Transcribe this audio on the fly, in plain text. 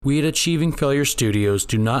We at Achieving Failure Studios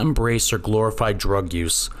do not embrace or glorify drug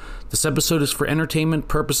use. This episode is for entertainment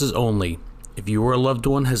purposes only. If you or a loved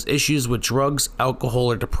one has issues with drugs,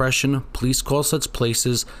 alcohol, or depression, please call such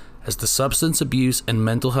places as the Substance Abuse and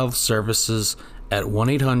Mental Health Services at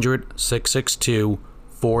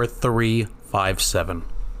 1-800-662-4357.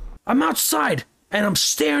 I'm outside and I'm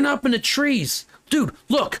staring up in the trees. Dude,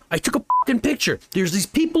 look, I took a fucking picture. There's these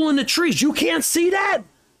people in the trees. You can't see that?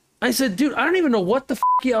 I said, dude, I don't even know what the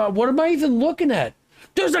what am I even looking at?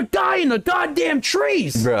 There's a guy in the goddamn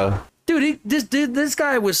trees. Bro. Dude, this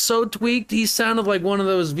guy was so tweaked, he sounded like one of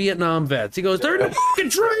those Vietnam vets. He goes, they're in the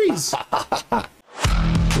fucking trees.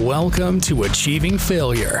 Welcome to Achieving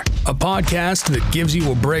Failure, a podcast that gives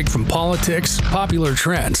you a break from politics, popular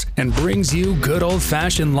trends, and brings you good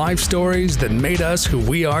old-fashioned life stories that made us who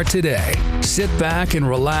we are today. Sit back and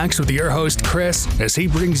relax with your host, Chris, as he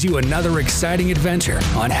brings you another exciting adventure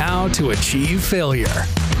on how to achieve failure.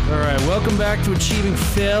 All right, welcome back to Achieving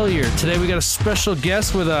Failure. Today we got a special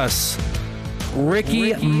guest with us,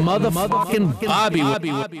 Ricky motherfucking Bobby.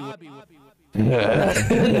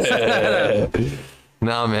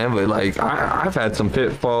 No, man, but like I've had some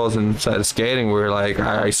pitfalls inside of skating where like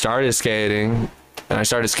I started skating and I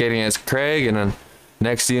started skating as Craig, and then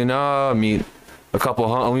next thing you know, I meet a couple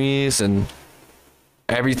homies and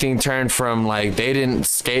everything turned from like they didn't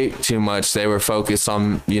skate too much. They were focused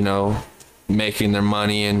on, you know, making their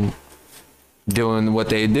money and doing what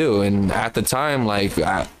they do. And at the time, like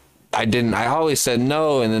I always said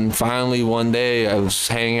no. And then finally one day I was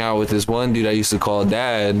hanging out with this one dude I used to call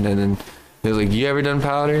dad, and then he was like, you ever done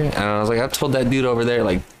powder? And I was like, I've told that dude over there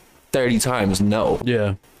like 30 times no.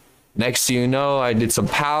 Yeah. Next thing you know, I did some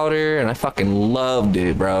powder and I fucking loved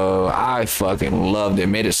it, bro. I fucking loved it.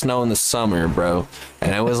 Made it snow in the summer, bro.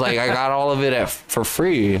 And it was like I got all of it for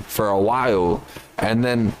free for a while. And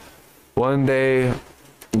then one day,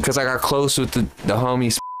 because I got close with the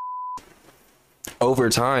homies over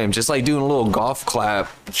time, just like doing a little golf clap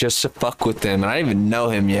just to fuck with him. And I didn't even know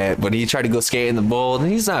him yet, but he tried to go skate in the bowl and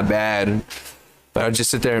he's not bad. But I would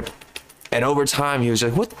just sit there, and over time he was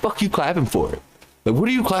like, what the fuck you clapping for? Like, what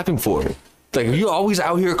are you clapping for? Like, you always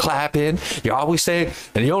out here clapping, you always say,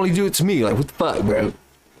 and you only do it to me. Like, what the fuck, bro?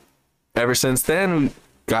 Ever since then, we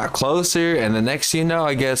got closer, and the next thing you know,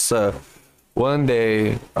 I guess one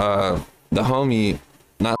day the homie,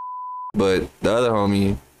 not but the other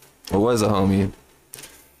homie, or was a homie,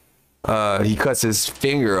 he cuts his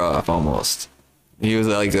finger off almost. He was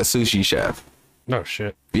like a sushi chef. Oh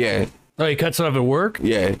shit. Yeah. Oh, he cuts it off at work?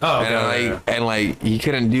 Yeah. Oh, and okay. like he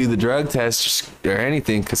couldn't do the drug test or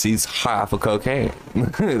anything because he's high off of cocaine.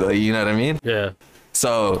 Like, you know what I mean? Yeah.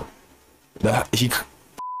 So he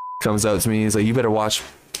comes up to me. He's like, you better watch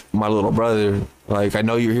my little brother. Like, I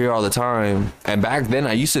know you're here all the time. And back then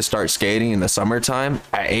I used to start skating in the summertime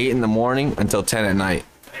at 8 in the morning until 10 at night.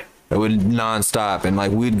 It would nonstop, and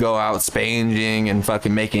like we'd go out spanging and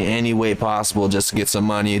fucking making any way possible just to get some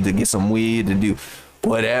money, to get some weed, to do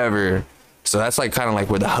whatever. So that's like kind of like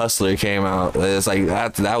where the hustler came out. It's like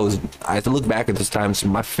that was, I have to look back at this time, it's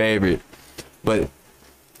my favorite. But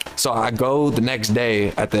so I go the next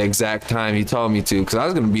day at the exact time he told me to, because I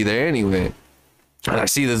was gonna be there anyway. And I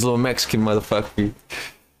see this little Mexican motherfucker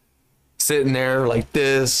sitting there like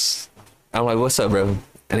this. I'm like, what's up, bro?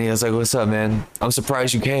 And he was like, what's up, man? I'm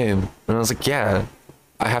surprised you came. And I was like, yeah,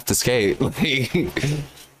 I have to skate.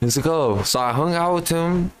 He's like, oh. So I hung out with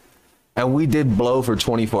him, and we did blow for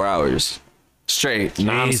 24 hours. Straight,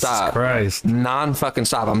 nonstop. Jesus Christ. Non-fucking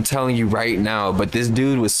stop. I'm telling you right now. But this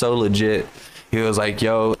dude was so legit. He was like,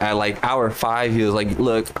 yo, at like hour 5, he was like,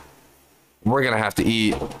 look, we're going to have to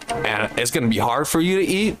eat. And it's going to be hard for you to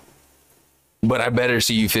eat, but I better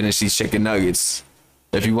see you finish these chicken nuggets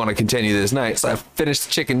if you want to continue this night. So I finished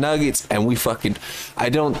the chicken nuggets, and we fucking, I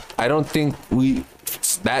don't think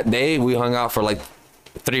that day we hung out for like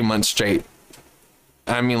 3 months straight.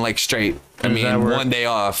 I mean, like straight. I mean, one day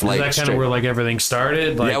off. Like, is that kind of where like everything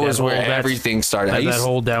started? Like, that was where everything started. That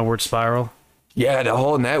whole downward spiral? Yeah, the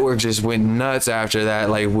whole network just went nuts after that.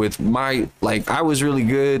 Like with my, like I was really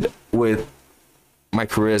good with my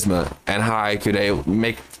charisma and how I could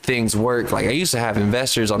make things work. Like I used to have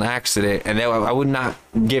investors on accident, and I would not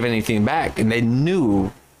give anything back, and they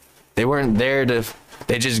knew they weren't there to,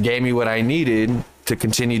 they just gave me what I needed to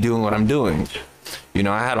continue doing what I'm doing. You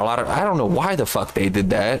know, I had a lot of, I don't know why the fuck they did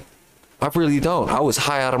that. I really don't. I was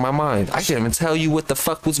high out of my mind. I can't even tell you what the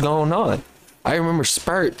fuck was going on. I remember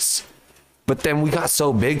spurts, but then we got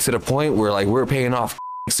so big to the point where like we were paying off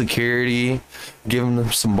security, giving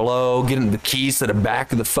them some blow, getting the keys to the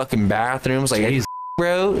back of the fucking bathrooms. Like,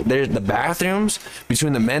 bro. There's the bathrooms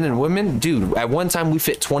between the men and women. Dude, at one time we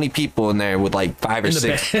fit 20 people in there with like 5 or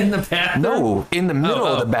 6. In the bathroom? No, in the middle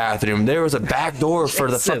of the bathroom. There was a back door for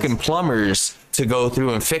the Jesus. fucking plumbers to go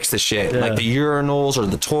through and fix the shit. Like the urinals or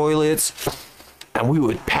the toilets. And we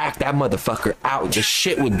would pack that motherfucker out. The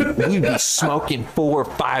shit we'd be smoking 4 or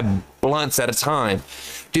 5 blunts at a time.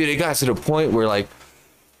 Dude, it got to the point where like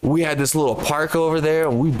we had this little park over there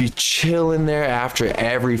and we'd be chilling there after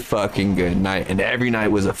every fucking good night. And every night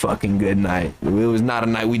was a fucking good night. It was not a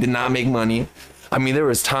night we did not make money. I mean, there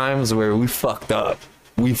was times where we fucked up.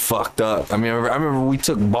 I mean, I remember we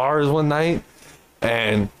took bars one night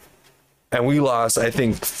and we lost, I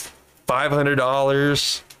think,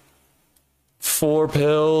 $500. 4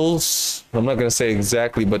 pills. I'm not gonna say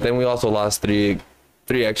exactly, but then we also lost three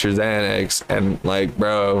extra Xanax, and like,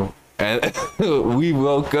 bro, and we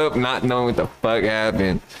woke up not knowing what the fuck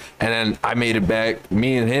happened, and then I made it back.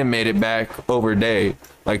 Me and him made it back over a day,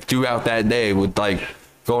 like throughout that day, with like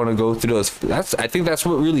go through those. I think that's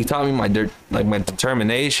what really taught me my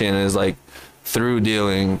determination is like. Through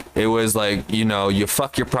dealing, it was like, you know, you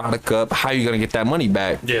fuck your product up, how you gonna get that money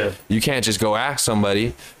back? Yeah, you can't just go ask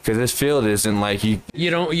somebody, because this field isn't like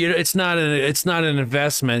it's not an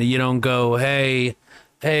investment. You don't go, hey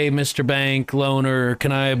Mr. Bank loaner,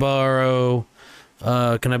 can I borrow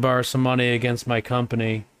some money against my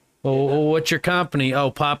company? Oh, what's your company?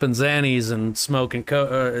 Oh, popping Xannies and smoking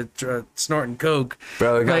snorting coke.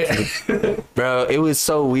 Bro, it was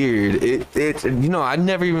so weird. It you know, I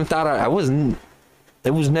never even thought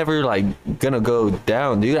it was never like gonna go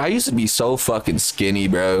down, dude. I used to be so fucking skinny,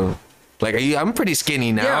 bro. Like, I'm pretty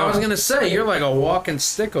skinny now. Yeah, I was gonna say, you're like a walking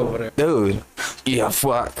stick over there. Dude, yeah,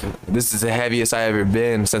 fuck. This is the heaviest I ever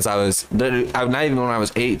been since not even when I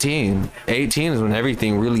was 18. 18 is when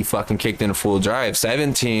everything really fucking kicked into full drive.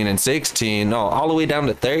 17 and 16, no, all the way down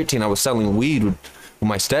to 13, I was selling weed with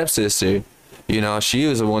my stepsister. You know, she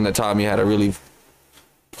was the one that taught me how to really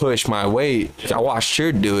push my weight. I watched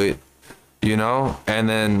her do it, you know? And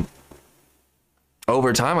then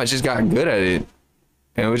over time, I just got good at it.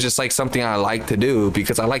 And it was just like something I like to do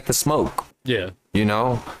because I like to smoke. Yeah. You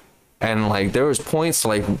know? And like there was points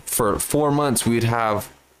like for 4 months we'd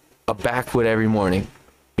have a backwood every morning,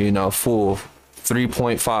 you know, full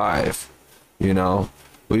 3.5, you know.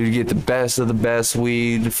 We'd get the best of the best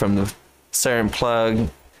weed from the certain plug.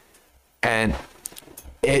 And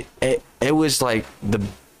it was like the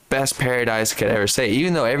best paradise I could ever say,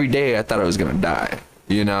 even though every day I thought I was gonna die,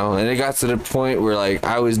 you know. And it got to the point where like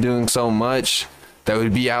I was doing so much that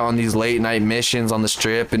would be out on these late night missions on the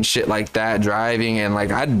strip and shit like that, driving, and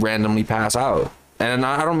like I'd randomly pass out. And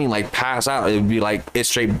I don't mean like pass out, it would be like it's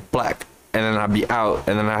straight black, and then I'd be out,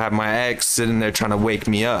 and then I have my ex sitting there trying to wake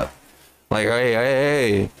me up, like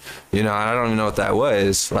hey, you know. I don't even know what that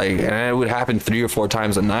was, like, and it would happen 3 or 4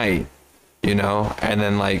 times a night, you know. And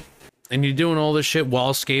then like, and you're doing all this shit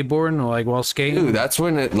while skateboarding, or like while skating? Dude, that's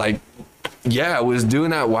when it like, yeah, I was doing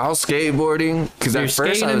that while skateboarding, because at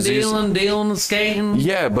first I was dealing and skating.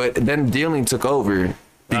 Yeah, but then dealing took over, and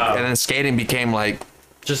then skating became like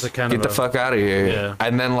just a kind get the fuck out of here. Yeah.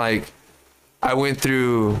 And then like I went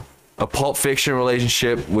through a Pulp Fiction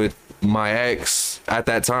relationship with my ex at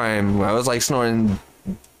that time. I was like snorting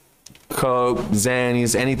coke,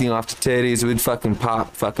 Xannies, anything off the titties. We'd fucking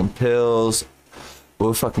pop fucking pills.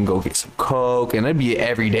 We'll fucking go get some coke, and it'd be an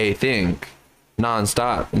everyday thing.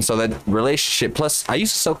 Non-stop. And so that relationship, plus I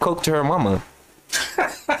used to sell coke to her mama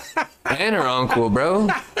and her uncle, bro.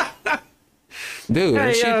 Dude,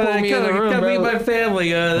 Hey, she pulled me in the room, come bro. meet my family.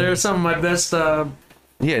 They're some of my best.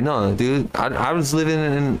 Yeah, no, dude. I was living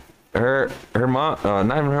in her mom,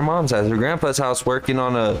 not even her mom's house, her grandpa's house, working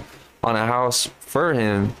on a house for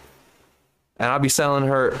him, and I'll be selling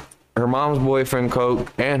her mom's boyfriend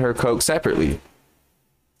coke and her coke separately.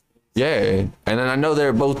 Yeah, and then I know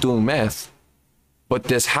they're both doing meth. But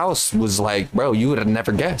this house was like, bro, you would have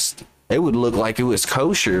never guessed. It would look like it was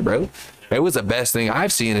kosher, bro. It was the best thing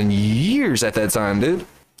I've seen in years at that time, dude.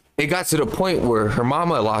 It got to the point where her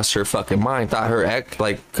mama lost her fucking mind, thought her ex,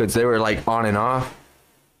 like, because they were like on and off,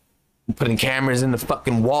 putting cameras in the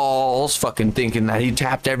fucking walls, fucking thinking that he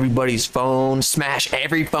tapped everybody's phone, smashed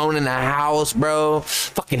every phone in the house, bro,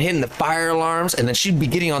 fucking hitting the fire alarms. And then she'd be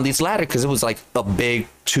getting on these ladders because it was like a big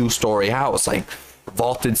 2-story house, like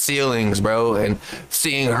vaulted ceilings, bro, and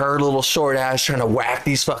seeing her little short ass trying to whack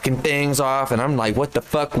these fucking things off. And I'm like, what the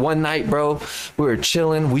fuck? One night, bro, we were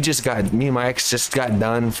chilling. Me and my ex just got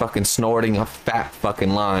done fucking snorting a fat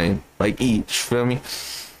fucking line, like each, feel me?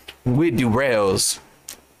 We'd do rails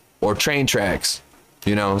or train tracks,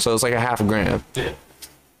 you know, so it's like a half a gram. Yeah.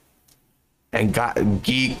 and got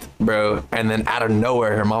geeked, bro. And then out of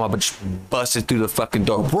nowhere, her mama just busted through the fucking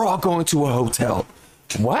door. We're all going to a hotel.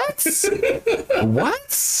 What?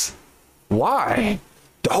 What? Why?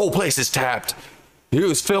 The whole place is tapped. He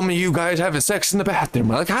was filming you guys having sex in the bathroom.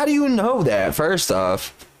 Like, how do you know that? First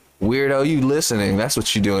off, weirdo, you listening? That's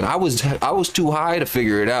what you doing. I was too high to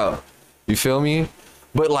figure it out. You feel me?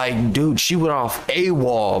 But like, dude, she went off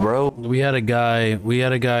AWOL, bro. We had a guy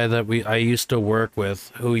that I used to work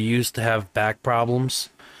with who used to have back problems,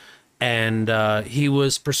 and he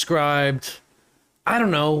was prescribed, I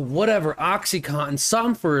don't know, whatever, OxyContin,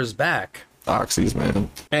 something for his back. Oxys, man.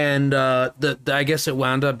 And I guess it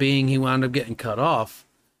wound up being he wound up getting cut off,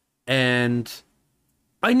 and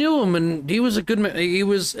I knew him, and he was a good man. He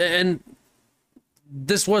was, and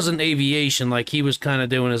this wasn't aviation, like he was kind of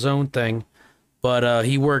doing his own thing. But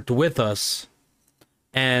he worked with us,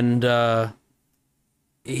 and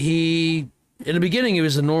he, in the beginning, he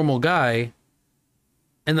was a normal guy,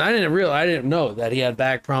 and I didn't know that he had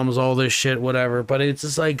back problems, all this shit, whatever. But it's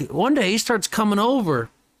just like one day he starts coming over,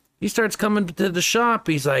 he starts coming to the shop.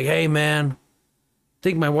 He's like, "Hey man, I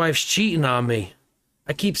think my wife's cheating on me.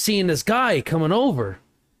 I keep seeing this guy coming over,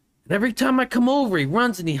 and every time I come over, he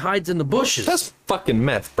runs and he hides in the bushes." That's fucking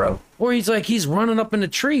meth, bro. Or he's like, he's running up in the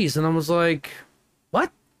trees, and I was like, what?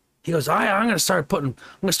 He goes, I'm gonna start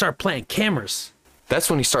planting cameras. That's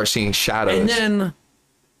when you start seeing shadows. And then,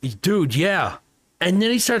 dude, yeah. And then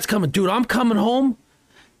he starts coming, dude, I'm coming home.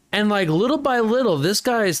 And like little by little, this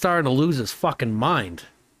guy is starting to lose his fucking mind.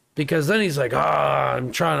 Because then he's like,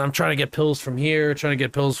 I'm trying to get pills from here, trying to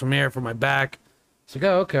get pills from there for my back. It's like,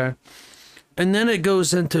 oh, okay. And then it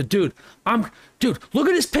goes into, dude, look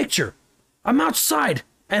at this picture. I'm outside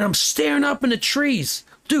and I'm staring up in the trees.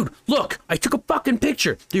 Dude, look, I took a fucking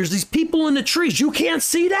picture. There's these people in the trees. You can't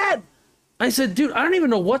see that? I said, dude, I don't even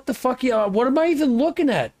know what the fuck what am I even looking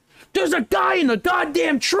at? There's a guy in the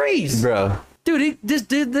goddamn trees. Bro. Dude,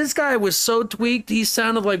 this guy was so tweaked, he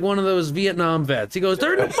sounded like one of those Vietnam vets. He goes,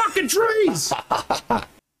 they're in the fucking trees.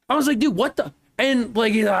 I was like, dude, what the? And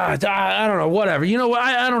like, I don't know, whatever. You know what?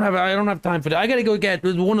 I don't have time for that. I gotta go get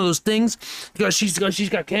one of those things because she's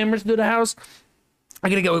got cameras through the house. I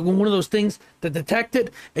gotta get one of those things to detect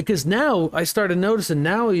it, because now I started noticing.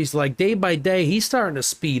 Now he's like, day by day, he's starting to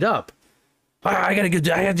speed up. I gotta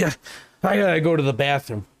go to the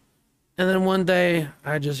bathroom, and then one day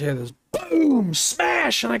I just hear this boom,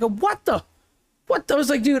 smash, and I go, what the? I was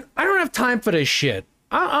like, dude, I don't have time for this shit.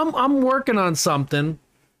 I'm working on something.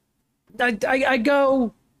 I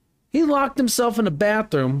go. He locked himself in the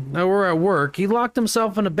bathroom. Now we're at work. He locked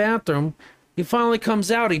himself in the bathroom. He finally comes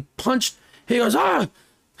out. He punched. He goes,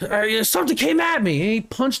 something came at me. And he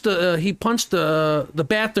punched the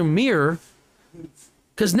bathroom mirror,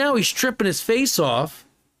 because now he's stripping his face off.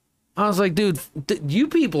 I was like, dude, you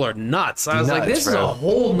people are nuts. I was like, this is a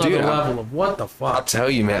whole nother level of what the fuck. I'll tell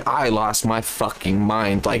you, man, I lost my fucking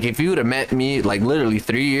mind. Like, if you would have met me, like, literally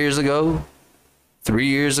 3 years ago,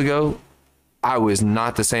 I was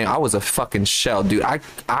not the same. I was a fucking shell, dude.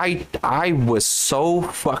 I was so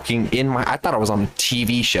fucking I thought I was on a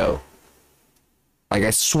TV show. Like,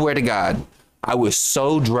 I swear to God, I was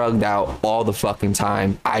so drugged out all the fucking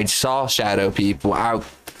time. I saw shadow people. I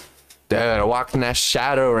walked in that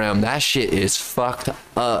shadow realm. That shit is fucked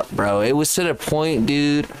up, bro. It was to the point,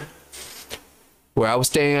 dude, where I was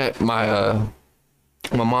staying at my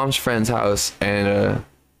mom's friend's house, and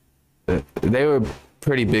they were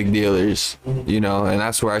pretty big dealers, you know, and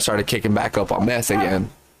that's where I started kicking back up on meth again.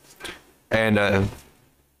 And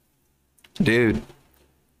dude,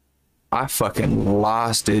 I fucking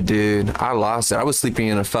lost it, dude. I lost it. I was sleeping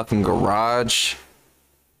in a fucking garage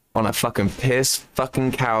on a fucking piss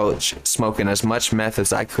fucking couch, smoking as much meth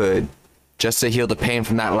as I could, just to heal the pain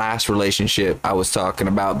from that last relationship I was talking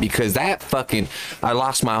about. Because I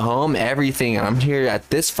lost my home, everything, and I'm here at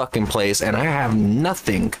this fucking place, and I have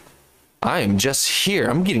nothing. I am just here.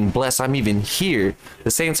 I'm getting blessed. I'm even here.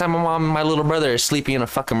 The same time my mom and my little brother are sleeping in a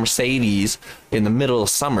fucking Mercedes in the middle of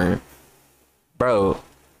summer, bro.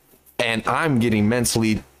 And I'm getting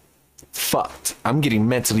mentally fucked.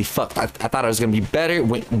 I thought I was gonna be better. It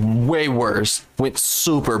went way worse. Went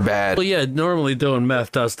super bad. Well, yeah, normally doing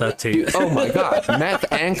meth does that to you. Oh my God.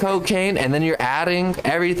 Meth and cocaine, and then you're adding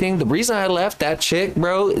everything. The reason I left that chick,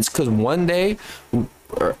 bro, is because one day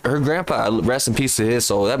her grandpa, rest in peace to his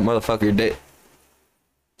soul, that motherfucker did.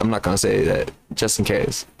 I'm not gonna say that just in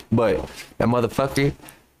case, but that motherfucker,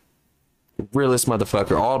 realest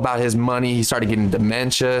motherfucker, all about his money. He started getting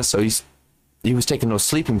dementia, so he was taking those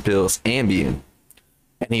sleeping pills, Ambien,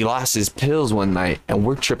 and he lost his pills one night, and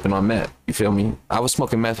we're tripping on meth. You feel me? I was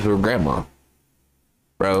smoking meth with her grandma,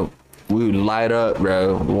 bro. we would light up,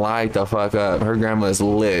 bro. Light the fuck up. Her grandma's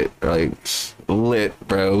lit, like lit,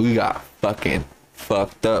 bro. We got fucking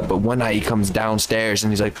fucked up. But one night he comes downstairs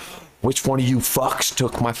and he's like, which one of you fucks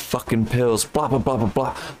took my fucking pills? Blah, blah, blah, blah,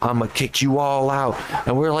 blah. I'ma kick you all out.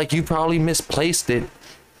 And we're like, you probably misplaced it.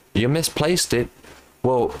 You misplaced it.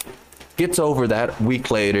 Well, gets over that week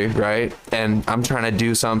later, right? And I'm trying to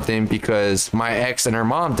do something because my ex and her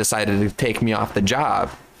mom decided to take me off the job.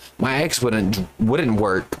 My ex wouldn't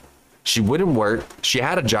work. She wouldn't work. She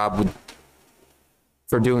had a job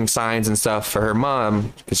for doing signs and stuff for her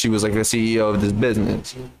mom because she was like the CEO of this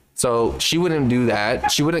business. So she wouldn't do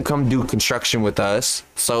that. She wouldn't come do construction with us.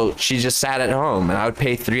 So she just sat at home, and I would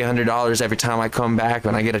pay $300 every time I come back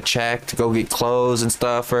when I get a check to go get clothes and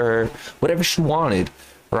stuff for her, whatever she wanted,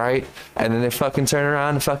 right? And then they fucking turn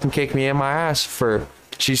around and fucking kick me in my ass for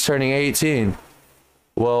she's turning 18.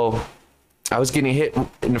 Well, I was getting hit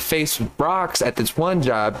in the face with rocks at this one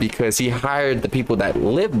job because he hired the people that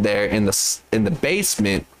lived there in the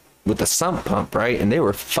basement with the sump pump, right? And they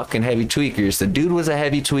were fucking heavy tweakers. The dude was a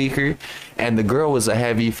heavy tweaker, and the girl was a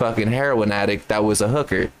heavy fucking heroin addict that was a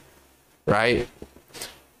hooker, right?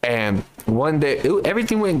 And one day,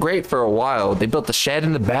 everything went great for a while. They built a shed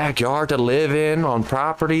in the backyard to live in on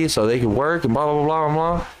property so they could work and blah, blah, blah, blah,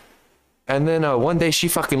 blah. And then one day she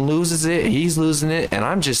fucking loses it. He's losing it, and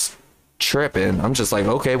I'm just tripping. I'm just like,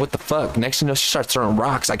 okay, what the fuck? Next thing you know, she starts throwing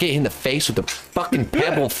rocks. I get hit in the face with a fucking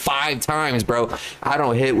pebble 5 times, bro. I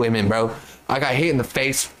don't hit women, bro. I got hit in the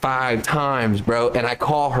face 5 times, bro. And I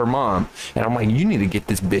call her mom, and I'm like, you need to get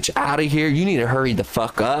this bitch out of here. You need to hurry the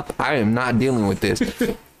fuck up. I am not dealing with this.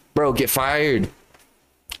 Bro, get fired.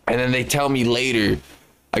 And then they tell me later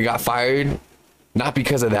I got fired, not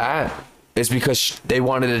because of that. It's because they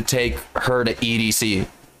wanted to take her to EDC.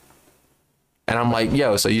 And I'm like,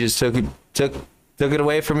 yo, so you just took it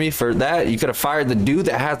away from me for that? You could have fired the dude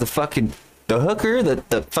that has the hooker,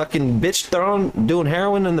 the fucking bitch doing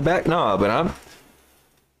heroin in the back? No, but I'm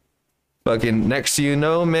fucking, next to you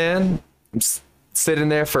know, man, I'm sitting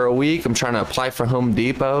there for a week. I'm trying to apply for Home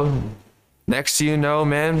Depot. Next to you know,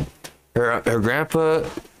 man, her grandpa,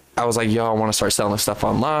 I was like, yo, I want to start selling stuff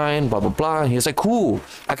online, blah, blah, blah. And he was like, cool,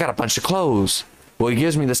 I got a bunch of clothes. Well, he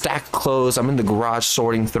gives me the stack of clothes. I'm in the garage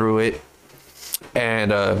sorting through it.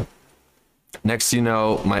 And next thing you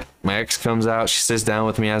know, my ex comes out. She sits down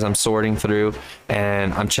with me as I'm sorting through,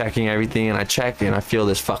 and I'm checking everything, and I check, and I feel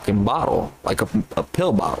this fucking bottle, like a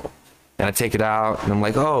pill bottle. And I take it out, and I'm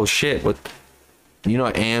like, oh shit, what? You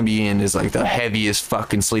know, Ambien is like the heaviest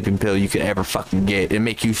fucking sleeping pill you could ever fucking get. It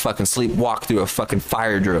make you fucking walk through a fucking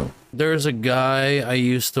fire drill. There's a guy I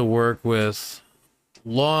used to work with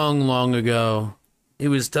long ago. He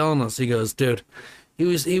was telling us, he goes, dude,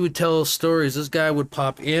 he would tell us stories. This guy would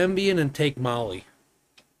pop Ambien and take Molly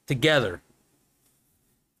together.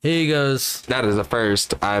 He goes, that is the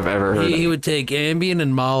first I've ever heard. He would take Ambien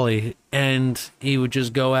and Molly, and he would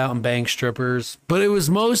just go out and bang strippers. But it was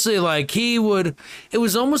mostly like it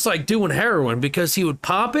was almost like doing heroin, because he would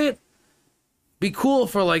pop it, be cool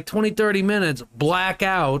for like 20-30 minutes, black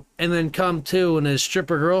out, and then come to, and his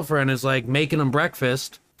stripper girlfriend is like making him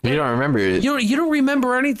breakfast. You don't remember it. You don't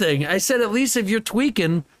remember anything. I said, at least if you're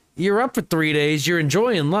tweaking, you're up for 3 days, you're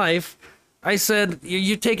enjoying life. I said,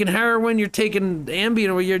 you're taking heroin, you're taking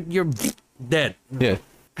Ambien, or you're dead. Yeah.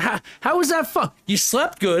 How was that fun? You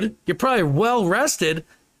slept good. You're probably well rested,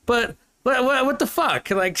 but what the fuck?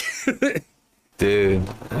 Like, dude.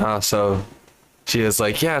 So she was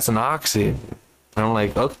like, yeah, it's an oxy. And I'm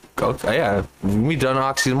like, okay, yeah, we done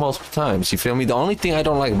oxy multiple times. You feel me? The only thing I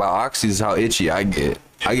don't like about oxy is how itchy I get.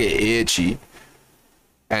 I get itchy.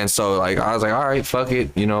 And so like I was like, all right, fuck it,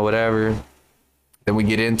 you know, whatever. Then we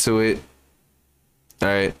get into it. All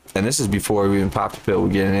right, and this is before we even popped the pill. We're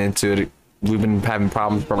getting into it. We've been having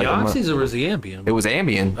problems for like the a month. oxys, or was the Ambien? It was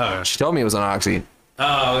Ambien. Oh. She told me it was an oxy.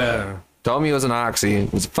 Oh, yeah. Told me it was an oxy.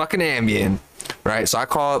 It was fucking Ambien. Right, so I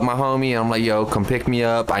call up my homie and I'm like, yo, come pick me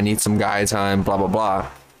up. I need some guy time, blah, blah, blah.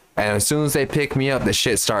 And as soon as they pick me up, the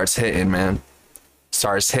shit starts hitting, man.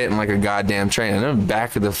 Starts hitting like a goddamn train. And I'm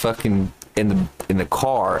back of the fucking, in the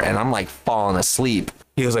car, and I'm like falling asleep.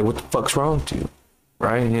 He was like, what the fuck's wrong with you?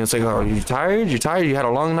 Right? And he was like, oh, you tired? You tired? You had a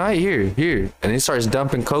long night? Here. And he starts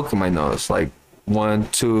dumping coke in my nose. Like 1,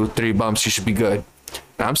 2, 3 bumps, you should be good.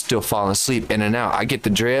 And I'm still falling asleep, in and out. I get the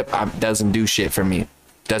drip. Doesn't do shit for me.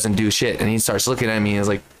 Doesn't do shit. And he starts looking at me and is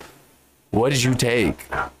like, what did you take?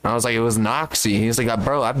 And I was like, it was an oxy. He's like,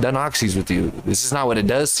 bro, I've done oxys with you. This is not what it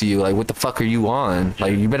does to you. Like, what the fuck are you on?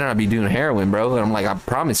 Like, you better not be doing heroin, bro. And I'm like, I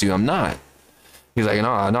promise you, I'm not. He's like,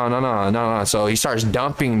 no. So he starts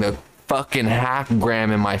dumping the fucking half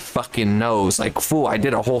gram in my fucking nose. Like, fool, I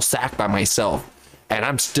did a whole sack by myself. and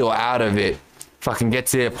I'm still out of it. Fucking get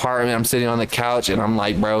to the apartment, I'm sitting on the couch, and I'm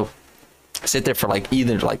like, bro, sit there for like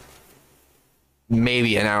either like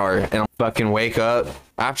maybe an hour, and I'll fucking wake up.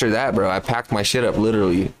 After that, bro, I packed my shit up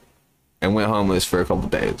literally and went homeless for a couple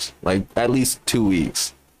days, like at least 2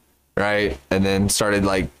 weeks, right? And then started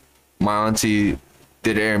like, my auntie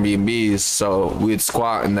did Airbnbs, so we'd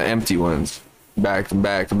squat in the empty ones back to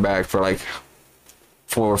back to back for like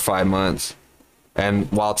 4 or 5 months,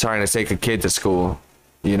 and while trying to take a kid to school,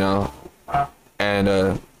 you know.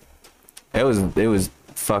 And it was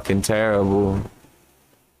fucking terrible.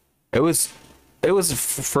 It was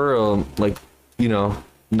for real, like, you know,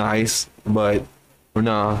 nice, but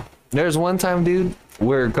no. There's one time, dude,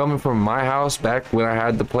 we're coming from my house back when I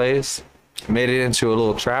had the place, made it into a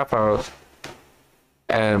little trap house,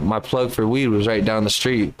 and my plug for weed was right down the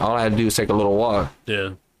street. All I had to do was take a little walk.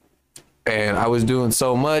 Yeah. And I was doing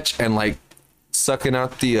so much and like sucking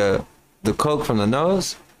out the coke from the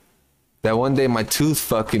nose that one day my tooth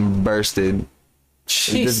fucking bursted.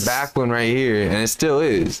 This back one right here, and it still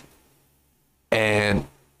is. And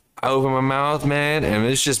I opened my mouth, man, and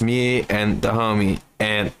it's just me and the homie.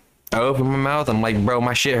 And I opened my mouth, I'm like, bro,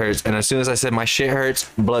 my shit hurts. And as soon as I said my shit hurts,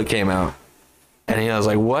 blood came out. And he was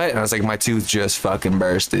like, what? And I was like, my tooth just fucking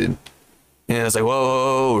bursted. And I was like,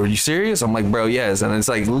 whoa, are you serious? I'm like, bro, yes. And it's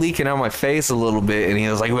like leaking out my face a little bit. And he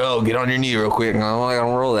was like, well, get on your knee real quick. And I'm like, I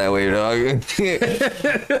don't roll that way, dog.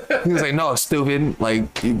 He was like, no, stupid.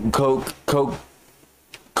 Like, coke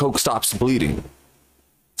stops bleeding.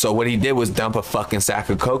 So what he did was dump a fucking sack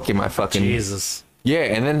of coke in my fucking... Jesus. Yeah,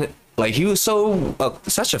 and then, like, he was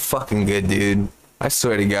such a fucking good dude. I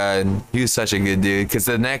swear to God, he was such a good dude. Because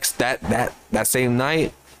the next, that same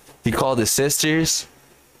night, he called his sisters,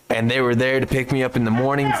 and they were there to pick me up in the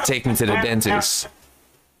morning to take me to the dentist.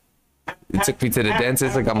 He took me to the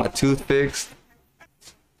dentist. I got my tooth fixed.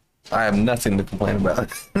 I have nothing to complain about.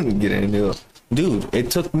 Get into it. Dude, it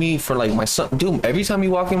took me for like my son. Dude, every time you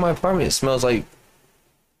walk in my apartment, it smells like...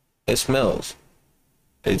 It smells.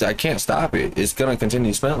 I can't stop it. It's gonna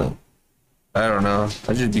continue smelling. I don't know.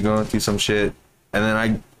 I just be going through some shit.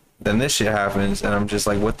 And then this shit happens, and I'm just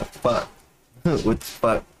like, what the fuck? What the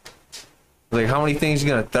fuck? Like, how many things you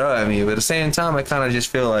gonna throw at me? But at the same time, I kind of just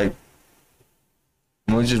feel like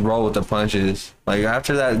I'm gonna just roll with the punches. Like,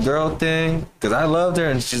 after that girl thing, because I loved her,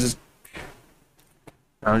 and she just...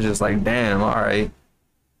 I was just like, damn, all right.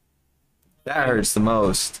 That hurts the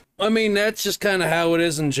most. I mean, that's just kind of how it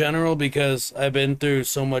is in general, because I've been through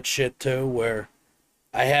so much shit too, where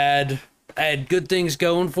I had good things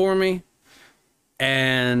going for me,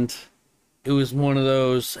 and it was one of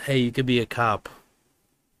those, hey, you could be a cop.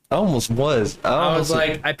 I almost was. I was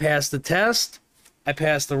like, I passed the test, I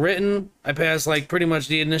passed the written, I passed like pretty much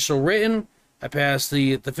the initial written, I passed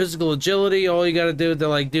the physical agility. All you got to do, they're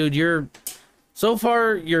like, dude, so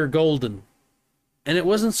far you're golden. And it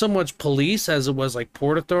wasn't so much police as it was like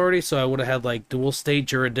Port Authority, so I would have had like dual state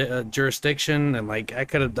jurisdiction, and like I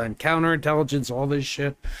could have done counterintelligence, all this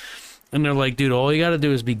shit. And they're like, dude, all you got to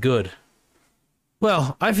do is be good.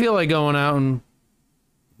 Well, I feel like going out and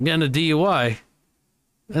getting a DUI.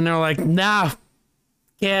 And they're like, nah,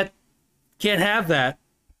 can't have that.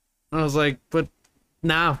 And I was like, but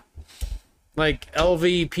nah. Like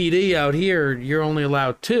LVPD out here, you're only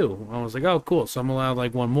allowed 2. I was like, oh, cool. So I'm allowed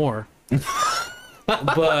like 1 more.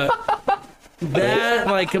 But that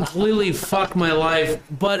like completely fucked my life.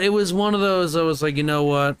 But it was one of those, I was like, you know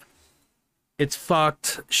what? It's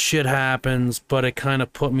fucked. Shit happens. But it kind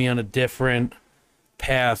of put me on a different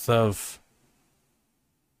path of,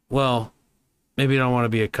 well, maybe I don't want to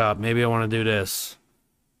be a cop. Maybe I want to do this.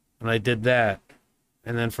 And I did that.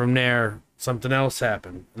 And then from there, something else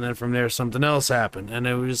happened. And then from there, something else happened. And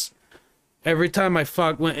it was every time I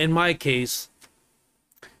fucked, in my case,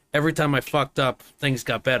 every time I fucked up, things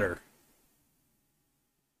got better.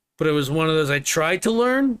 But it was one of those, I tried to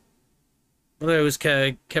learn, but I was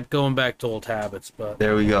kept going back to old habits. But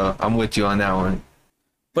there we go. I'm with you on that one.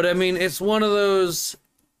 But I mean, it's one of those,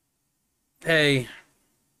 hey,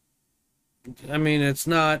 I mean, it's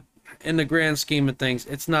not, in the grand scheme of things,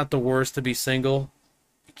 it's not the worst to be single.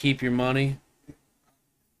 Keep your money.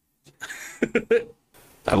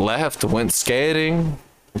 I left, went skating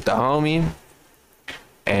with the homie,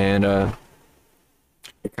 and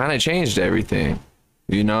it kind of changed everything,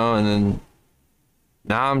 you know. And then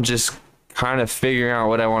now I'm just kind of figuring out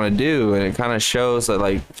what I want to do, and it kind of shows that,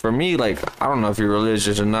 like, for me, like, I don't know if you're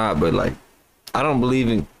religious or not, but like, I don't believe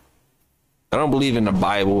in the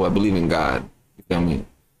Bible. I believe in God. You feel me?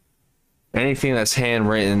 Anything that's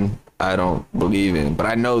handwritten, I don't believe in, but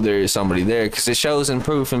I know there is somebody there because it shows in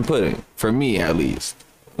proof and pudding, for me at least.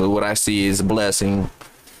 But what I see is a blessing,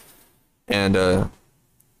 and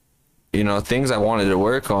you know, things I wanted to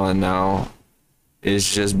work on now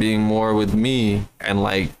is just being more with me, and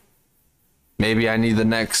like maybe I need the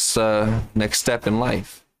next step in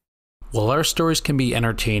life. While our stories can be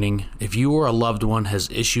entertaining, if you or a loved one has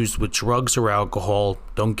issues with drugs or alcohol,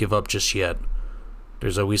 don't give up just yet.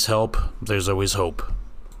 There's always help, there's always hope.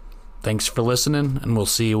 Thanks for listening, and we'll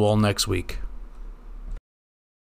see you all next week.